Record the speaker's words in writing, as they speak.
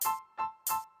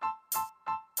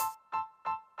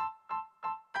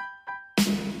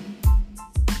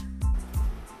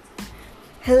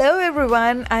Hello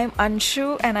everyone, I'm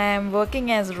Anshu and I am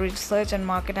working as a research and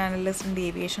market analyst in the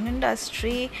aviation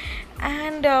industry.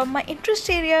 And my interest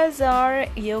areas are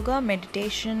yoga,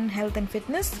 meditation, health, and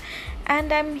fitness.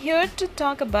 And I'm here to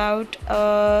talk about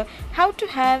how to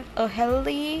have a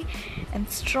healthy and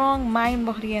strong mind,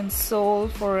 body, and soul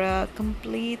for a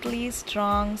completely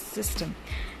strong system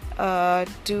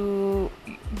to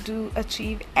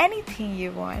achieve anything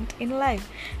you want in life.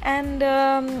 And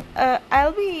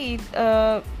I'll be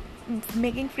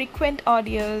making frequent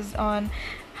audios on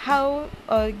how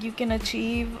you can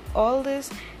achieve all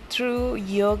this through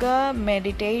yoga,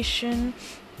 meditation,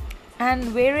 and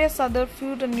various other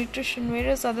food and nutrition,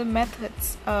 various other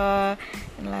methods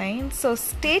in line. So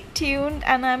stay tuned,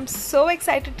 and I'm so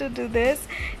excited to do this.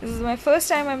 This is my first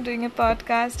time I'm doing a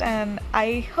podcast, and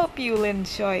I hope you'll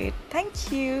enjoy it.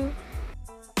 Thank you.